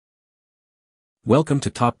Welcome to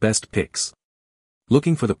Top Best Picks.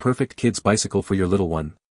 Looking for the perfect kids bicycle for your little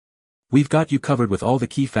one? We've got you covered with all the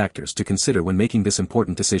key factors to consider when making this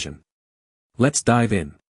important decision. Let's dive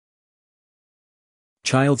in.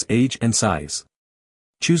 Child's age and size.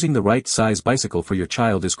 Choosing the right size bicycle for your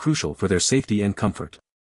child is crucial for their safety and comfort.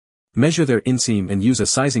 Measure their inseam and use a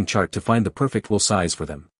sizing chart to find the perfect wool size for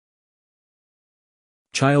them.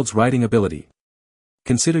 Child's riding ability.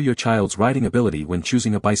 Consider your child's riding ability when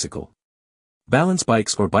choosing a bicycle. Balance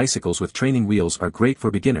bikes or bicycles with training wheels are great for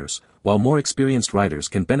beginners, while more experienced riders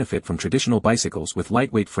can benefit from traditional bicycles with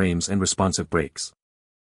lightweight frames and responsive brakes.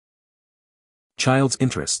 Child's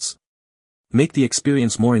interests. Make the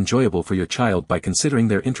experience more enjoyable for your child by considering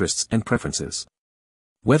their interests and preferences.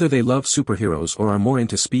 Whether they love superheroes or are more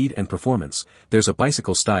into speed and performance, there's a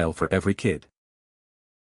bicycle style for every kid.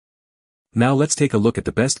 Now let's take a look at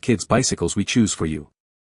the best kids' bicycles we choose for you.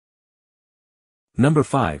 Number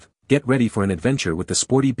 5. Get ready for an adventure with the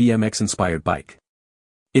sporty BMX-inspired bike.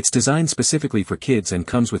 It's designed specifically for kids and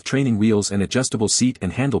comes with training wheels and adjustable seat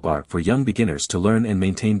and handlebar for young beginners to learn and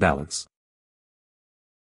maintain balance.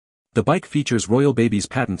 The bike features RoyalBaby's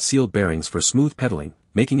patent-sealed bearings for smooth pedaling,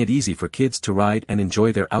 making it easy for kids to ride and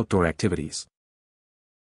enjoy their outdoor activities.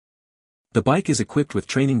 The bike is equipped with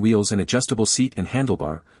training wheels and adjustable seat and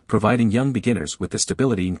handlebar, providing young beginners with the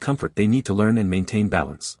stability and comfort they need to learn and maintain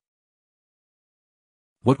balance.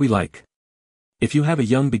 What we like. If you have a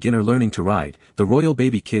young beginner learning to ride, the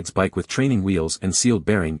RoyalBaby Kids bike with training wheels and sealed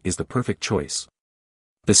bearing is the perfect choice.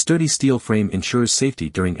 The sturdy steel frame ensures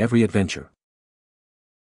safety during every adventure.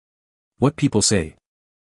 What people say.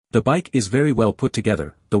 The bike is very well put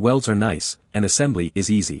together, the welds are nice, and assembly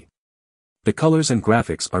is easy. The colors and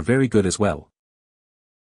graphics are very good as well.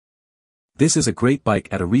 This is a great bike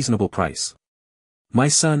at a reasonable price. My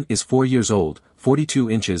son is 4 years old, 42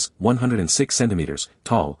 inches, 106 centimeters,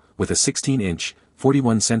 tall, with a 16-inch,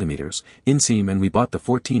 41 centimeters, inseam, and we bought the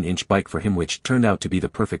 14-inch bike for him, which turned out to be the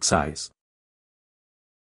perfect size.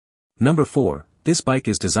 Number 4, this bike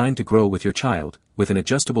is designed to grow with your child, with an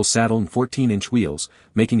adjustable saddle and 14-inch wheels,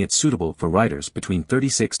 making it suitable for riders between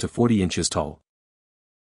 36 to 40 inches tall.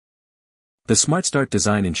 The Smart Start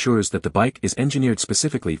design ensures that the bike is engineered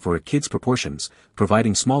specifically for a kid's proportions,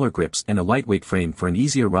 providing smaller grips and a lightweight frame for an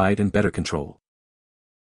easier ride and better control.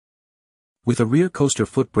 With a rear coaster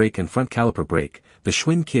foot brake and front caliper brake, the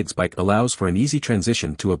Schwinn Kids bike allows for an easy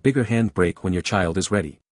transition to a bigger hand brake when your child is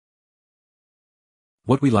ready.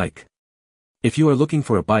 What we like. If you are looking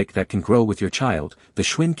for a bike that can grow with your child, the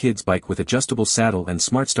Schwinn Kids bike with adjustable saddle and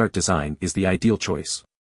Smart Start design is the ideal choice.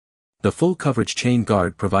 The full coverage chain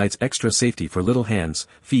guard provides extra safety for little hands,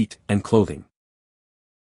 feet, and clothing.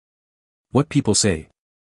 What people say.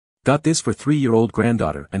 Got this for 3-year-old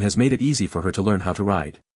granddaughter and has made it easy for her to learn how to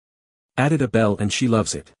ride. Added a bell and she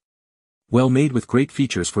loves it. Well made with great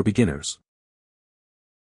features for beginners.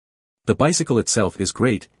 The bicycle itself is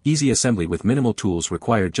great, easy assembly with minimal tools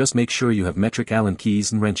required. Just make sure you have metric Allen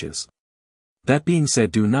keys and wrenches. That being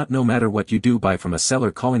said, no matter what you do, buy from a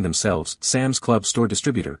seller calling themselves Sam's Club store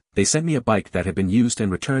distributor. They sent me a bike that had been used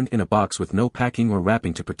and returned in a box with no packing or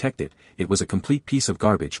wrapping to protect it. It was a complete piece of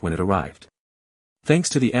garbage when it arrived. Thanks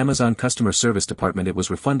to the Amazon customer service department, it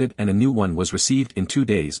was refunded and a new one was received in 2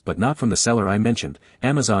 days, but not from the seller I mentioned.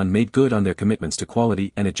 Amazon made good on their commitments to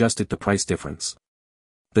quality and adjusted the price difference.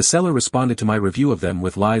 The seller responded to my review of them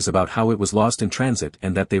with lies about how it was lost in transit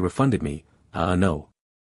and that they refunded me. No.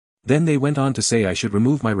 Then they went on to say I should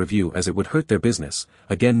remove my review as it would hurt their business.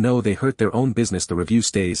 Again, no, they hurt their own business. The review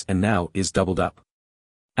stays and now is doubled up.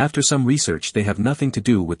 After some research, they have nothing to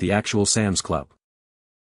do with the actual Sam's Club.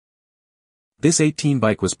 This 18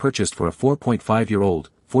 bike was purchased for a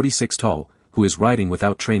 4.5-year-old, 46 tall, who is riding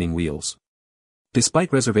without training wheels.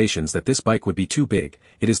 Despite reservations that this bike would be too big,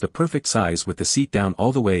 it is the perfect size with the seat down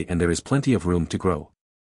all the way and there is plenty of room to grow.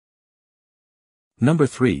 Number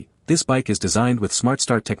 3. This bike is designed with Smart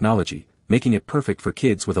Start technology, making it perfect for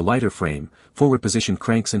kids with a lighter frame, forward-positioned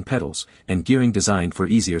cranks and pedals, and gearing designed for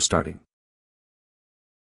easier starting.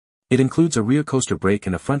 It includes a rear coaster brake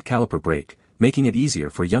and a front caliper brake, making it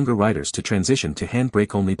easier for younger riders to transition to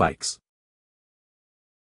handbrake-only bikes.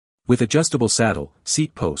 With adjustable saddle,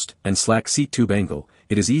 seat post, and slack seat tube angle,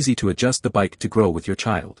 it is easy to adjust the bike to grow with your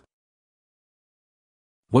child.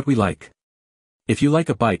 What we like. If you like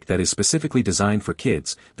a bike that is specifically designed for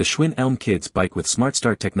kids, the Schwinn Elm Kids bike with Smart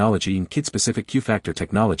Start technology and kid-specific Q-Factor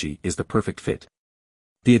technology is the perfect fit.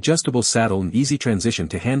 The adjustable saddle and easy transition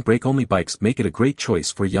to handbrake-only bikes make it a great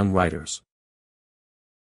choice for young riders.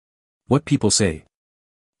 What people say.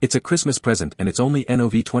 It's a Christmas present and it's only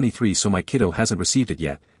NOV 23, so my kiddo hasn't received it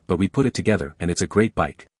yet, but we put it together and it's a great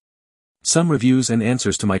bike. Some reviews and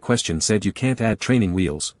answers to my question said you can't add training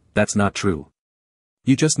wheels. That's not true.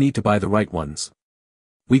 You just need to buy the right ones.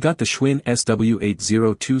 We got the Schwinn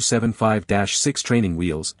SW80275-6 training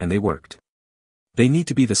wheels and they worked. They need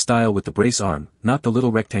to be the style with the brace arm, not the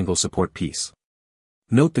little rectangle support piece.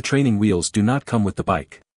 Note the training wheels do not come with the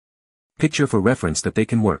bike. Picture for reference that they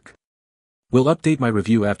can work. Will update my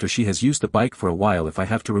review after she has used the bike for a while if I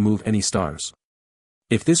have to remove any stars.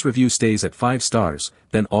 If this review stays at 5 stars,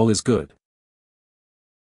 then all is good.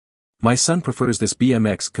 My son prefers this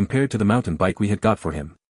BMX compared to the mountain bike we had got for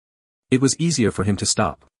him. It was easier for him to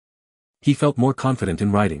stop. He felt more confident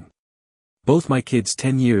in riding. Both my kids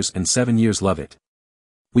 10 years and 7 years love it.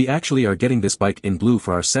 We actually are getting this bike in blue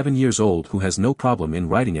for our 7 years old who has no problem in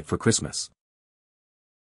riding it for Christmas.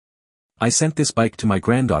 I sent this bike to my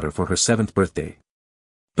granddaughter for her 7th birthday.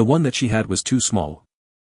 The one that she had was too small.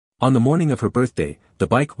 On the morning of her birthday, the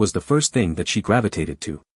bike was the first thing that she gravitated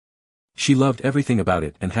to. She loved everything about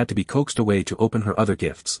it and had to be coaxed away to open her other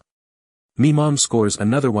gifts. Me mom scores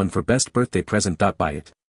another one for best birthday present. Buy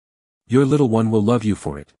it. Your little one will love you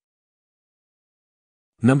for it.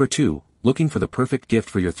 Number 2, looking for the perfect gift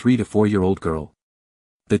for your 3 to 4-year-old girl.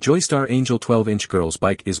 The JOYSTAR Angel 12-inch girls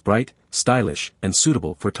bike is bright, stylish, and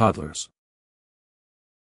suitable for toddlers.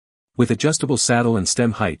 With adjustable saddle and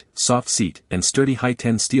stem height, soft seat, and sturdy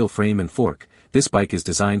high-10 steel frame and fork, this bike is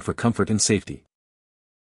designed for comfort and safety.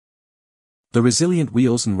 The resilient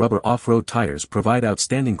wheels and rubber off-road tires provide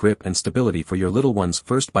outstanding grip and stability for your little one's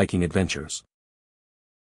first biking adventures.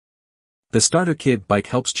 The starter kid bike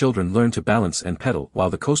helps children learn to balance and pedal while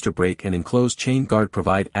the coaster brake and enclosed chain guard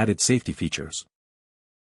provide added safety features.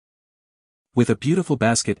 With a beautiful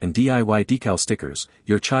basket and DIY decal stickers,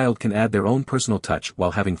 your child can add their own personal touch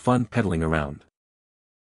while having fun pedaling around.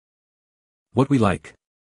 What we like.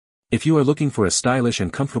 If you are looking for a stylish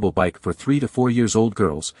and comfortable bike for 3 to 4 years old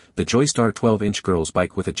girls, the JOYSTAR 12-inch girls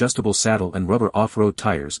bike with adjustable saddle and rubber off-road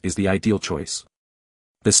tires is the ideal choice.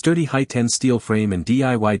 The sturdy high-10 steel frame and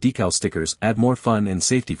DIY decal stickers add more fun and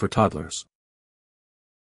safety for toddlers.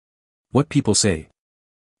 What people say.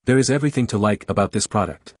 There is everything to like about this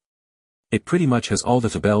product. It pretty much has all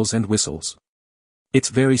the bells and whistles. It's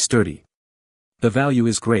very sturdy. The value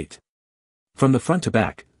is great. From the front to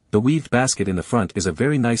back, the weaved basket in the front is a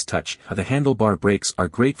very nice touch. The handlebar brakes are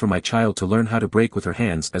great for my child to learn how to brake with her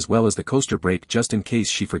hands, as well as the coaster brake just in case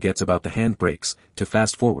she forgets about the hand brakes, to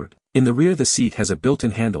fast forward. In the rear the seat has a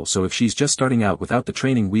built-in handle, so if she's just starting out without the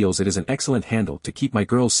training wheels it is an excellent handle to keep my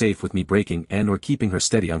girl safe with me braking and or keeping her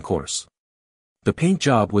steady on course. The paint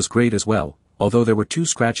job was great as well, although there were 2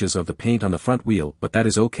 scratches of the paint on the front wheel, but that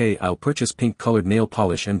is okay. I'll purchase pink colored nail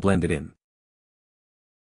polish and blend it in.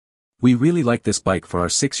 We really like this bike for our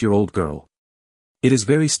 6-year-old girl. It is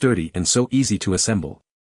very sturdy and so easy to assemble.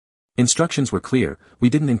 Instructions were clear, we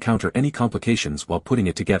didn't encounter any complications while putting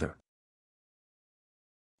it together.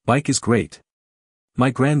 Bike is great. My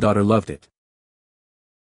granddaughter loved it.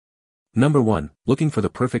 Number 1, looking for the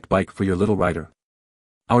perfect bike for your little rider.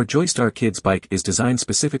 Our JOYSTAR Kids bike is designed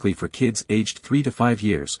specifically for kids aged 3 to 5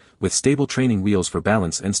 years, with stable training wheels for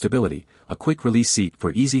balance and stability, a quick release seat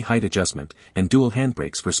for easy height adjustment, and dual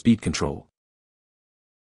handbrakes for speed control.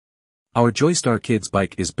 Our JOYSTAR Kids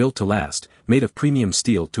bike is built to last, made of premium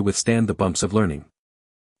steel to withstand the bumps of learning.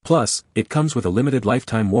 Plus, it comes with a limited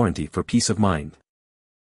lifetime warranty for peace of mind.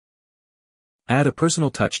 Add a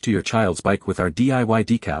personal touch to your child's bike with our DIY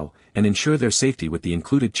decal, and ensure their safety with the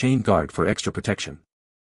included chain guard for extra protection.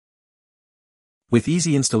 With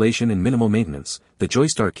easy installation and minimal maintenance, the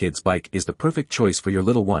JOYSTAR Kids bike is the perfect choice for your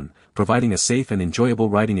little one, providing a safe and enjoyable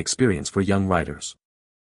riding experience for young riders.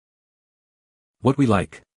 What we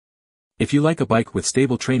like. If you like a bike with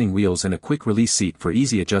stable training wheels and a quick release seat for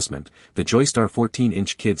easy adjustment, the JOYSTAR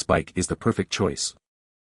 14-inch Kids bike is the perfect choice.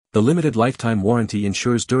 The limited lifetime warranty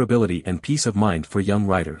ensures durability and peace of mind for young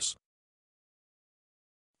riders.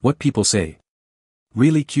 What people say.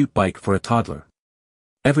 Really cute bike for a toddler.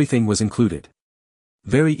 Everything was included.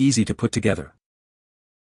 Very easy to put together.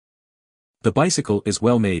 The bicycle is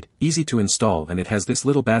well made, easy to install, and it has this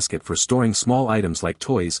little basket for storing small items like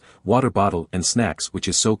toys, water bottle and snacks, which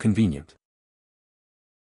is so convenient.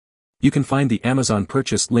 You can find the Amazon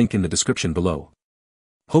purchase link in the description below.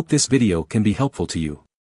 Hope this video can be helpful to you.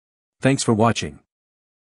 Thanks for watching.